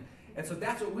wassail, and so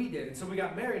that's what we did. And so we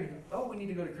got married, and, we need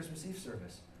to go to Christmas Eve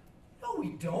service. No,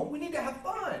 we don't. We need to have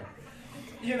fun.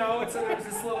 And so there was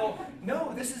this little,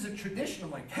 no, this is a tradition.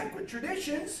 I'm like, heck with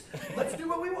traditions. Let's do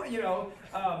what we want,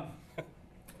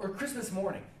 or Christmas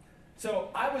morning. So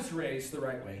I was raised the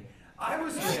right way. I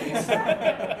was raised,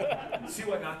 see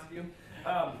what not to do?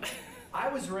 I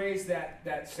was raised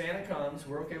that Santa comes,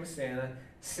 we're okay with Santa.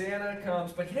 Santa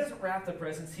comes, but he doesn't wrap the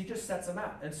presents, he just sets them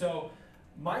out. And so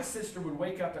my sister would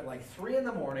wake up at like 3 in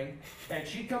the morning, and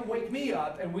she'd come wake me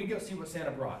up, and we'd go see what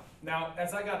Santa brought. Now,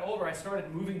 as I got older, I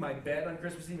started moving my bed on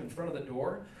Christmas Eve in front of the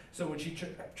door, so when she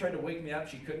tried to wake me up,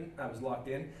 she couldn't, I was locked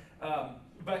in.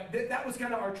 But that was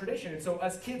kind of our tradition, and so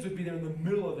us kids would be there in the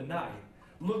middle of the night,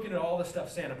 looking at all the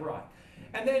stuff Santa brought.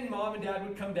 And then mom and dad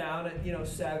would come down at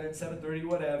 7:30,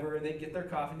 whatever, and they'd get their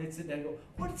coffee and they'd sit down and go,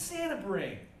 "What did Santa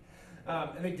bring?"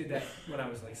 And they did that when I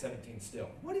was like 17 still.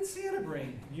 "What did Santa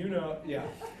bring?" Yeah.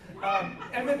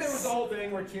 And then there was the whole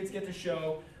thing where kids get to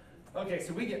show. Okay,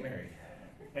 so we get married.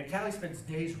 And Callie spends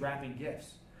days wrapping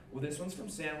gifts. "Well, this one's from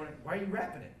Santa. Why are you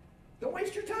wrapping it? Don't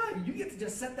waste your time. You get to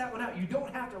just set that one out. You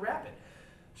don't have to wrap it."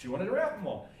 She wanted to wrap them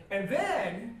all. And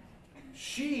then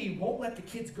she won't let the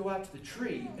kids go out to the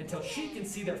tree until she can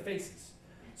see their faces.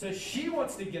 So she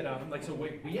wants to get up. I'm like, "So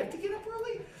wait, we have to get up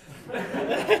early?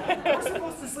 We're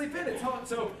supposed to sleep in. It's hot."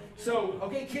 So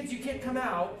okay, kids, you can't come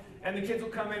out. And the kids will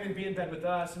come in and be in bed with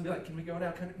us and be like, "Can we go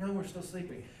now?" "No, we're still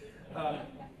sleeping."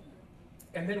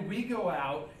 And then we go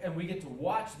out and we get to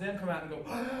watch them come out and go,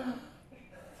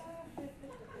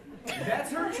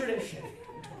 That's her tradition.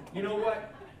 You know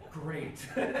what? Great.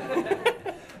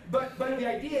 But the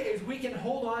idea is we can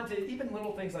hold on to even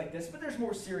little things like this, but there's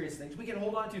more serious things. We can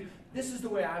hold on to, this is the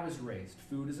way I was raised.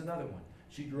 Food is another one.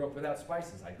 She grew up without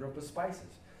spices. I grew up with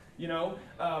spices.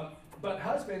 But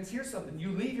husbands, here's something.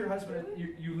 You leave your husband,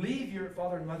 you leave your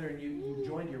father and mother, and you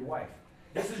join your wife.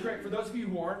 This is great. For those of you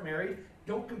who aren't married,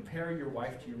 don't compare your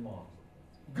wife to your mom.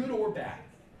 Good or bad.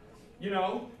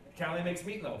 Callie makes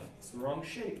meatloaf. It's the wrong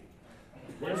shape.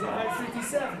 Where's the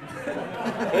 957?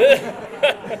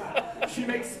 She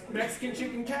makes Mexican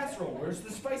chicken casserole. Where's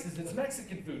the spices? It's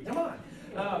Mexican food. Come on.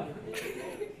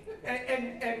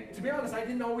 And to be honest, I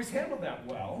didn't always handle that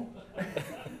well.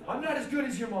 I'm not as good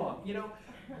as your mom,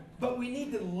 But we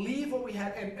need to leave what we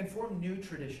had and form new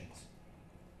traditions.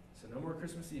 So no more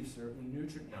Christmas Eve serving, new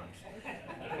traditions.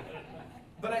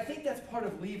 But I think that's part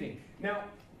of leaving. Now,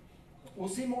 we'll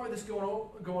see more of this going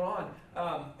on.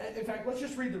 In fact, let's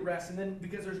just read the rest, and then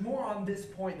because there's more on this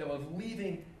point, though, of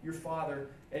leaving your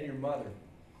father and your mother.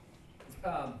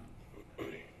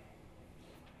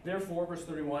 Therefore, verse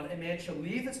 31, "A man shall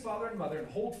leave his father and mother and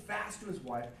hold fast to his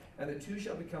wife, and the two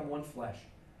shall become one flesh.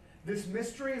 This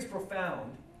mystery is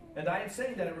profound, and I am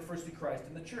saying that it refers to Christ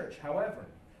and the church. However,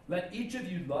 let each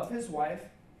of you love his wife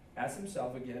as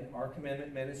himself." Again, our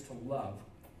commandment, men, is to love.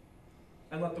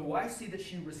 "And let the wife see that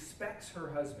she respects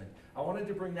her husband." I wanted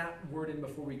to bring that word in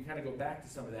before we kind of go back to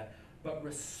some of that. But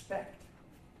respect.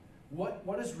 What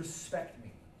does respect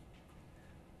mean?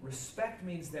 Respect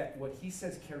means that what he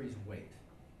says carries weight.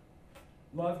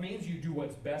 Love means you do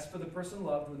what's best for the person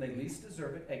loved when they least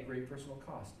deserve it at great personal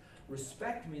cost.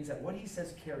 Respect means that what he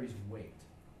says carries weight.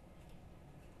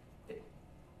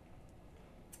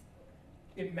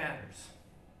 It matters.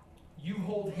 You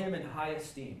hold him in high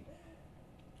esteem.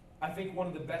 I think one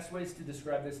of the best ways to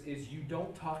describe this is you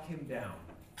don't talk him down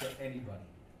to anybody.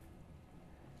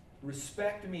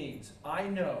 Respect means, I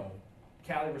know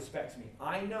Callie respects me.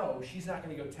 I know she's not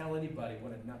going to go tell anybody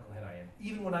what a knucklehead I am,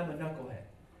 even when I'm a knucklehead.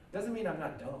 Doesn't mean I'm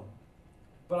not dumb.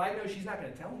 But I know she's not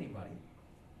going to tell anybody.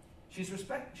 She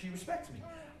respects me.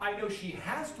 I know she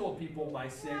has told people my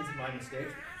sins and my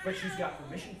mistakes, but she's got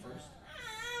permission first.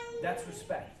 That's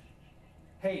respect.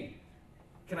 "Hey,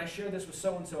 can I share this with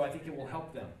so-and-so? I think it will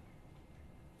help them."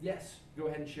 Yes, go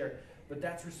ahead and share it. But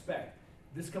that's respect.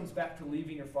 This comes back to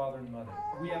leaving your father and mother.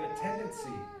 We have a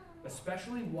tendency,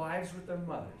 especially wives with their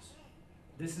mothers.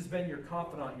 This has been your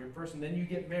confidant, your person. Then you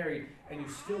get married and you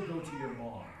still go to your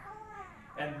mom.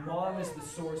 And mom is the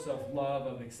source of love,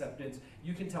 of acceptance.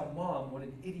 You can tell mom what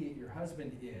an idiot your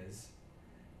husband is,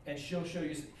 and she'll show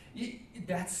you.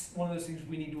 That's one of those things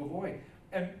we need to avoid.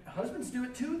 And husbands do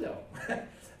it too, though.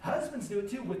 Husbands do it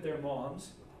too with their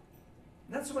moms.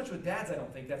 Not so much with dads, I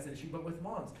don't think that's an issue, but with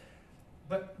moms.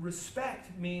 But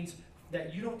respect means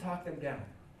that you don't talk them down.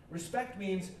 Respect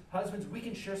means, husbands, we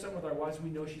can share something with our wives we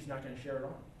know she's not going to share it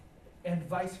on. And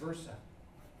vice versa.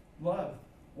 Love.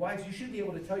 Wives, you should be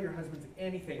able to tell your husband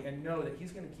anything and know that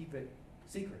he's going to keep it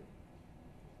secret.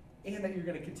 And that you're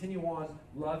going to continue on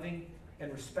loving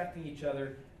and respecting each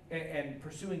other and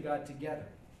pursuing God together.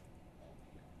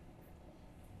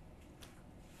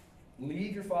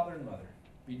 Leave your father and mother.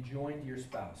 Be joined to your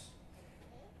spouse.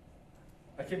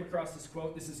 I came across this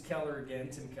quote. This is Keller again,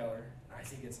 Tim Keller. I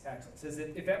think it's excellent. It says,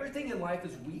 "If everything in life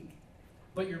is weak,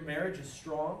 but your marriage is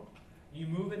strong, you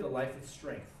move into life with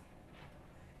strength.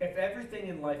 If everything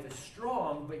in life is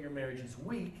strong, but your marriage is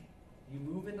weak, you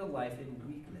move into life in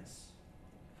weakness."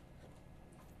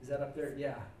 Is that up there?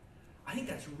 Yeah. I think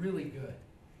that's really good.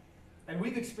 And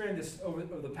we've experienced this over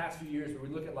the past few years where we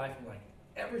look at life and we're like,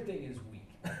 everything is weak.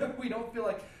 We don't feel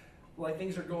like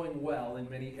things are going well in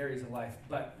many areas of life,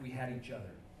 but we had each other.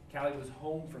 Callie was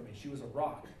home for me. She was a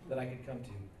rock that I could come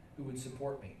to, who would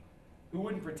support me, who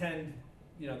wouldn't pretend,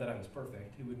 that I was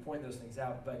perfect, who would point those things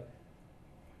out, but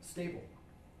stable.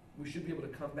 we should be able to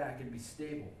come back and be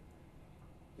stable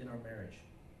in our marriage.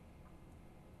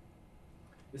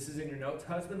 This is in your notes.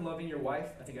 Husband, loving your wife.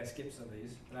 I think I skipped some of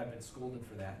these, and I've been scolded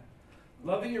for that.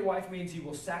 Loving your wife means you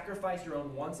will sacrifice your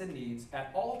own wants and needs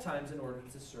at all times in order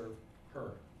to serve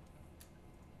her.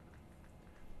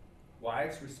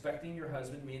 Wives, respecting your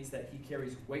husband means that he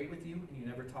carries weight with you and you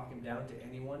never talk him down to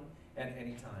anyone at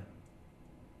any time.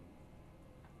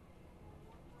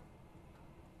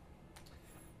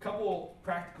 Couple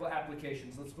practical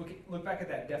applications. Let's look back at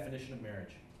that definition of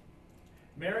marriage.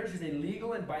 Marriage is a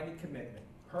legal and binding commitment,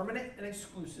 permanent and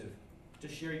exclusive, to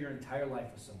share your entire life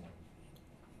with someone.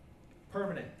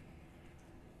 Permanent.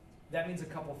 That means a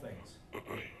couple things.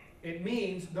 It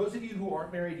means, those of you who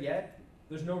aren't married yet,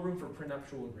 there's no room for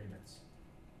prenuptial agreements.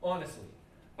 Honestly.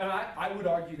 And I would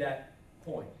argue that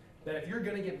point. That if you're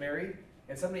going to get married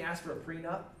and somebody asks for a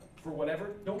prenup for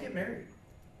whatever, don't get married.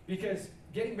 Because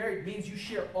getting married means you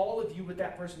share all of you with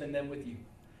that person and them with you.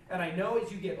 And I know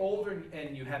as you get older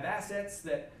and you have assets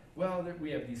that, well,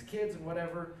 we have these kids and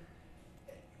whatever,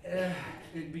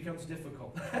 it becomes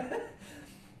difficult.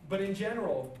 But in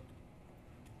general,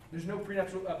 there's no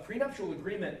prenuptial. A prenuptial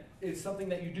agreement is something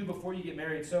that you do before you get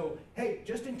married. So, hey,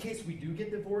 just in case we do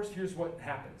get divorced, here's what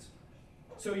happens.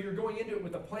 So you're going into it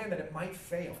with a plan that it might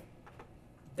fail.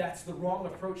 That's the wrong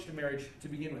approach to marriage to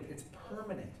begin with. It's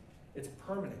permanent. It's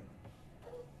permanent.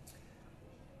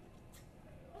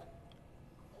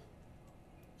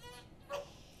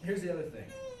 Here's the other thing.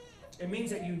 It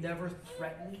means that you never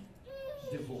threaten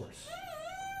divorce.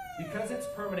 Because it's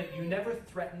permanent, you never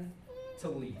threaten to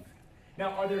leave.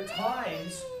 Now, are there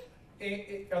times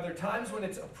when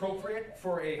it's appropriate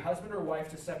for a husband or wife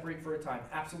to separate for a time?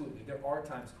 Absolutely, there are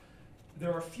times.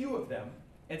 There are few of them,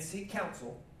 and seek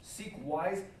counsel, seek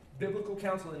wise biblical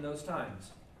counsel in those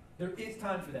times. There is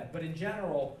time for that, but in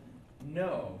general,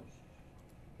 no.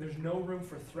 There's no room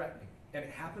for threatening, and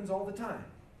it happens all the time,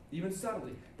 even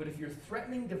subtly. But if you're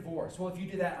threatening divorce, well, if you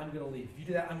do that, I'm going to leave. If you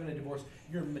do that, I'm going to divorce.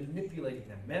 You're manipulating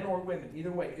them, men or women.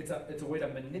 Either way, it's a way to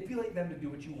manipulate them to do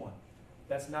what you want.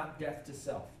 That's not death to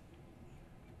self.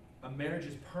 A marriage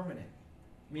is permanent,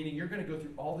 meaning you're going to go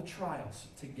through all the trials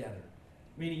together,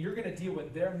 meaning you're going to deal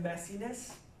with their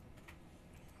messiness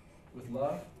with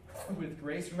love, with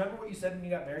grace. Remember what you said when you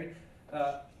got married?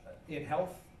 In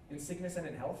health, in sickness and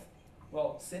in health?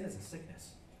 Well, sin is a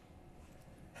sickness.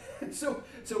 So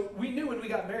we knew when we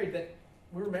got married that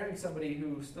we were marrying somebody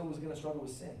who still was going to struggle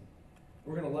with sin.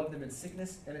 We're going to love them in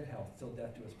sickness and in health till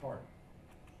death do us part.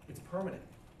 It's permanent.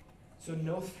 So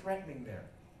no threatening there.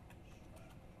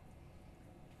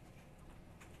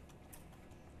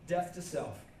 Death to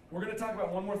self. We're going to talk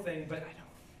about one more thing, but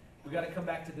we got to come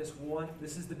back to this one.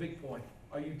 This is the big point.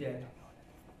 Are you dead?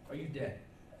 Are you dead?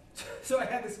 So I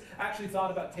actually thought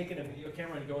about taking a video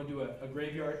camera and going to a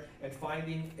graveyard and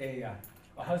finding a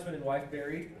husband and wife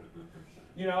buried,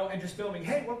 and just filming,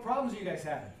 hey, what problems are you guys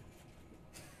having?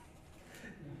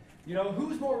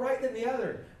 Who's more right than the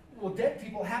other? Well, dead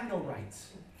people have no rights.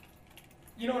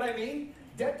 You know what I mean?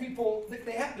 Dead people, they're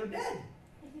dead.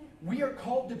 We are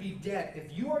called to be dead.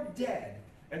 If you are dead,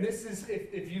 and this is,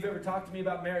 if you've ever talked to me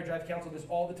about marriage, I've counseled this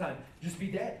all the time, just be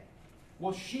dead.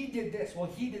 Well, she did this. Well,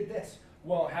 he did this.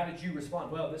 Well, how did you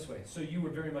respond? Well, this way. So you were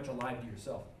very much alive to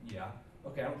yourself. Yeah.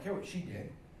 Okay, I don't care what she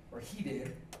did or he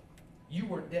did. You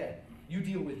weren't dead. You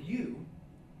deal with you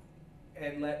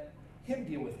and let him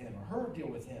deal with him or her deal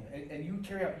with him, and you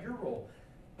carry out your role.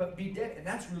 But be dead, and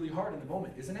that's really hard in the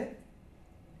moment, isn't it?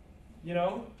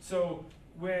 So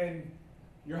when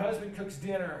your husband cooks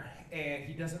dinner and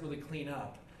he doesn't really clean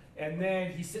up, and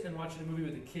then he's sitting and watching a movie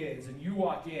with the kids, and you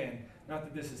walk in, not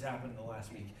that this has happened in the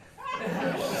last week,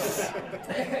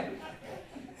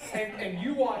 and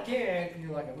you walk in, and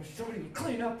you're like, I wish somebody would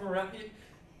clean up around you.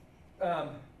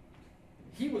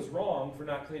 He was wrong for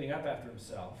not cleaning up after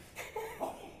himself.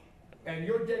 And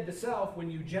you're dead to self when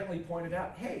you gently pointed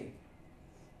out, hey,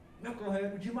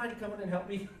 knucklehead, would you mind coming and help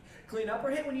me clean up?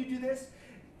 Or hey, when you do this,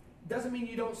 doesn't mean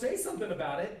you don't say something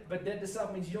about it, but dead to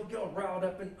self means you don't get all riled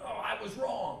up and, oh, I was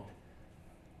wronged.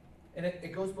 And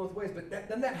it goes both ways, but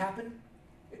doesn't that happen?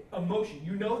 Emotion,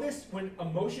 you know this? When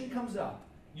emotion comes up,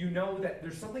 you know that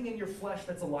there's something in your flesh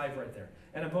that's alive right there.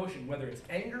 An emotion, whether it's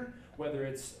anger, whether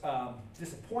it's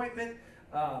disappointment,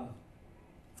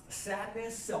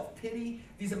 sadness, self-pity,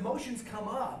 these emotions come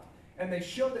up and they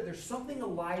show that there's something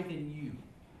alive in you.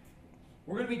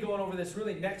 We're going to be going over this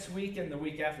really next week and the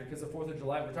week after because the 4th of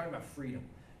July, we're talking about freedom.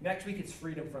 Next week it's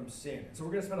freedom from sin. So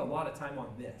we're going to spend a lot of time on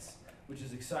this, which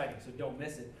is exciting, so don't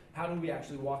miss it. How do we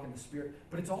actually walk in the Spirit?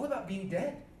 But it's all about being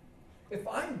dead. If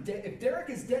I'm dead, if Derek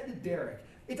is dead to Derek,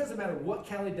 it doesn't matter what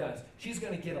Callie does, she's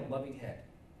going to get a loving head.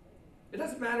 It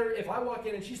doesn't matter if I walk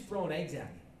in and she's throwing eggs at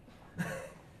me.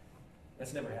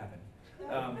 That's never happened.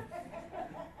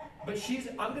 But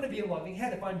I'm going to be a loving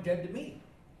head if I'm dead to me.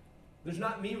 There's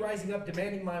not me rising up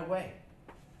demanding my way.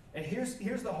 And here's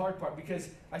the hard part, because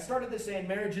I started this saying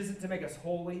marriage isn't to make us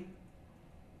holy,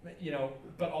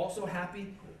 but also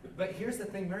happy. But here's the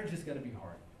thing, marriage is going to be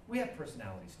hard. We have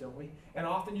personalities, don't we? And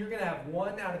often you're going to have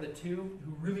one out of the two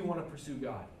who really want to pursue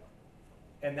God.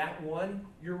 And that one,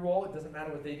 your role, it doesn't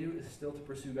matter what they do, is still to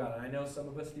pursue God. And I know some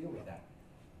of us deal with that.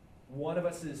 One of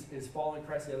us is following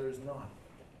Christ, the other is not.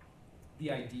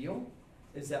 The ideal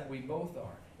is that we both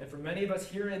are. And for many of us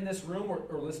here in this room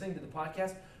or listening to the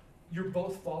podcast, you're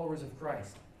both followers of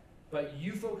Christ. But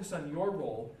you focus on your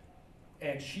role,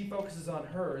 and she focuses on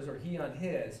hers, or he on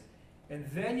his, and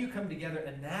then you come together,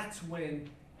 and that's when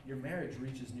your marriage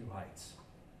reaches new heights.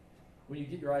 When you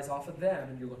get your eyes off of them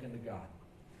and you're looking to God.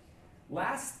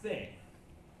 Last thing,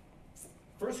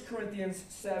 1 Corinthians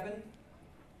 7,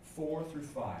 4 through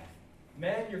 5.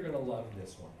 Men, you're going to love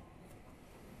this one.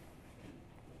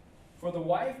 For the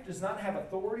wife does not have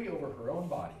authority over her own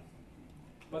body,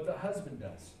 but the husband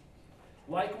does.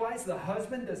 Likewise, the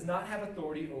husband does not have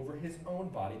authority over his own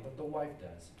body, but the wife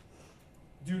does.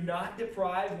 Do not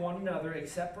deprive one another,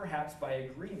 except perhaps by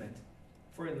agreement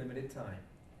for a limited time,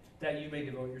 that you may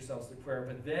devote yourselves to prayer,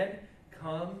 but then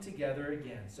come together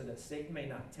again, so that Satan may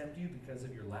not tempt you because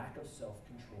of your lack of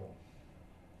self-control.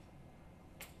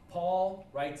 Paul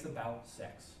writes about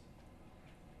sex.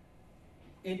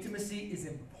 Intimacy is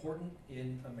important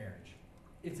in a marriage.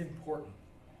 It's important.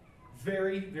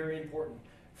 Very, very important.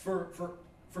 For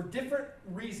different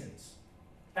reasons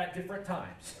at different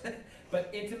times. But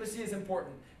intimacy is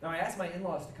important. Now, I asked my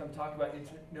in-laws to come talk about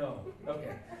intimacy. No.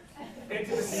 Okay.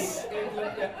 Intimacy.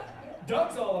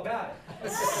 Doug's all about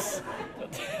it.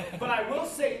 But I will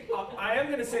say, I am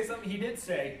going to say something he did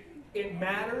say. It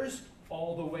matters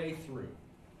all the way through.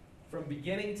 From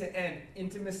beginning to end,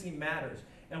 intimacy matters.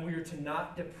 And we are to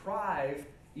not deprive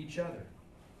each other.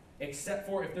 Except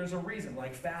for if there's a reason,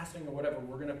 like fasting or whatever,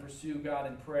 we're going to pursue God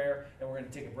in prayer, and we're going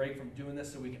to take a break from doing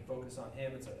this so we can focus on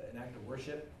Him. It's an act of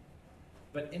worship.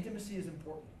 But intimacy is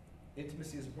important.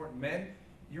 Intimacy is important. Men,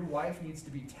 your wife needs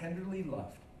to be tenderly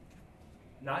loved,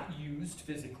 not used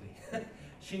physically.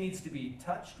 She needs to be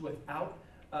touched without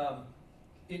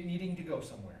it needing to go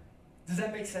somewhere. Does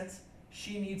that make sense?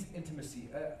 She needs intimacy,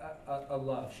 a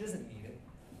love. She doesn't need it,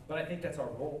 but I think that's our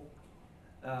role.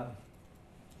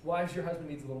 Wives, your husband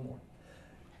needs a little more.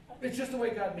 It's just the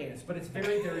way God made us, but it's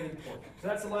very, very important. So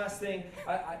that's the last thing.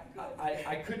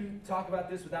 I couldn't talk about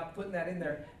this without putting that in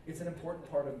there. It's an important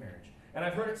part of marriage. And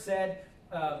I've heard it said,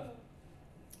 I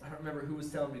don't remember who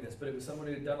was telling me this, but it was someone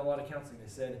who had done a lot of counseling. They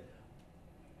said,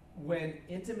 when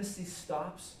intimacy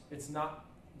stops, it's not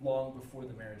long before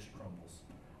the marriage crumbles.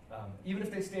 Even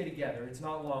if they stay together, it's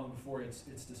not long before it's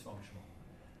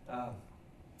dysfunctional.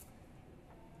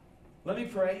 Let me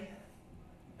pray,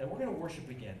 and we're going to worship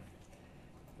again.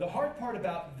 The hard part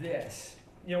about this,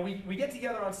 we get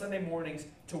together on Sunday mornings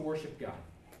to worship God.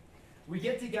 We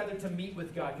get together to meet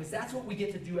with God, because that's what we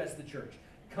get to do as the church.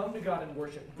 Come to God and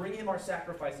worship. Bring Him our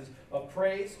sacrifices of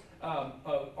praise,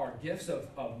 of our gifts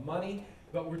of money,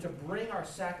 but we're to bring our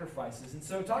sacrifices. And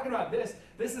so talking about this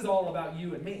is all about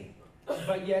you and me.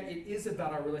 But yet it is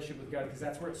about our relationship with God, because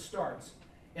that's where it starts.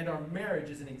 And our marriage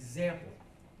is an example.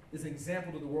 Is an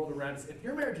example to the world around us. If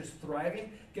your marriage is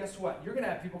thriving, guess what? You're going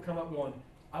to have people come up going,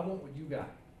 I want what you got.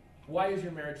 Why is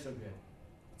your marriage so good?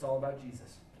 It's all about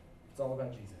Jesus. It's all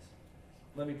about Jesus.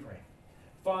 Let me pray.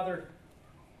 Father,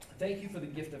 thank you for the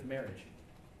gift of marriage.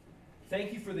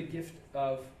 Thank you for the gift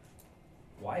of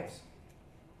wives.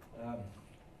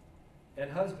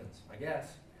 And husbands, I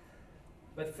guess.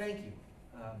 But thank you.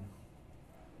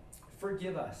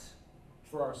 Forgive us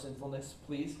for our sinfulness,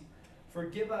 please.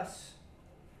 Forgive us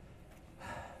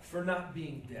for not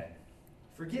being dead.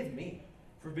 Forgive me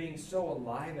for being so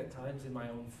alive at times in my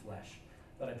own flesh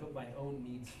that I put my own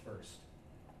needs first.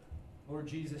 Lord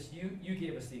Jesus, you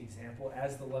gave us the example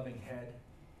as the loving head.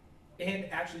 And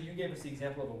actually, you gave us the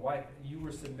example of a wife. You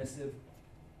were submissive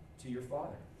to your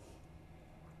father.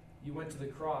 You went to the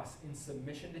cross in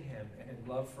submission to Him and in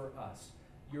love for us.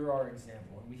 You're our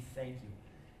example, and we thank you.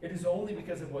 It is only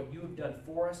because of what you have done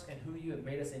for us and who you have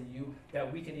made us in you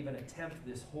that we can even attempt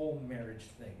this whole marriage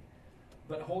thing.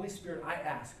 But Holy Spirit, I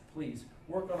ask, please,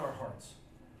 work on our hearts.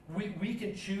 We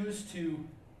can choose to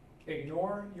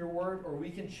ignore your word, or we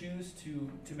can choose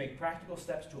to make practical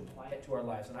steps to apply it to our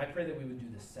lives. And I pray that we would do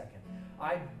the second.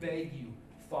 I beg you,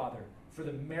 Father, for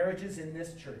the marriages in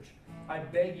this church. I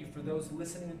beg you for those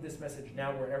listening to this message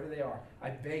now, wherever they are. I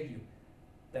beg you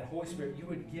that, Holy Spirit, you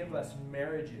would give us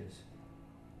marriages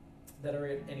that are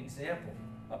an example,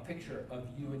 a picture of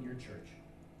you and your church.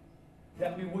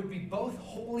 That we would be both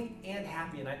holy and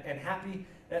happy. And happy,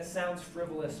 that sounds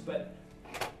frivolous, but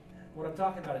what I'm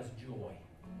talking about is joy.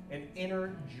 An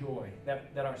inner joy.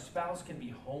 That our spouse can be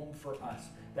home for us.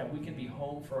 That we can be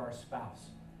home for our spouse.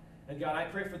 And God, I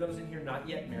pray for those in here not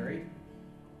yet married.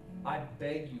 I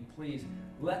beg you, please,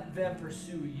 let them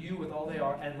pursue you with all they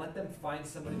are, and let them find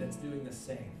somebody that's doing the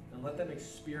same. And let them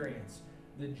experience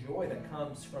the joy that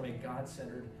comes from a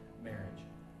God-centered marriage.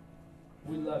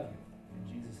 We love you.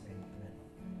 In Jesus' name,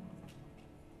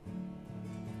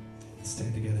 amen.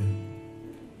 Stand together.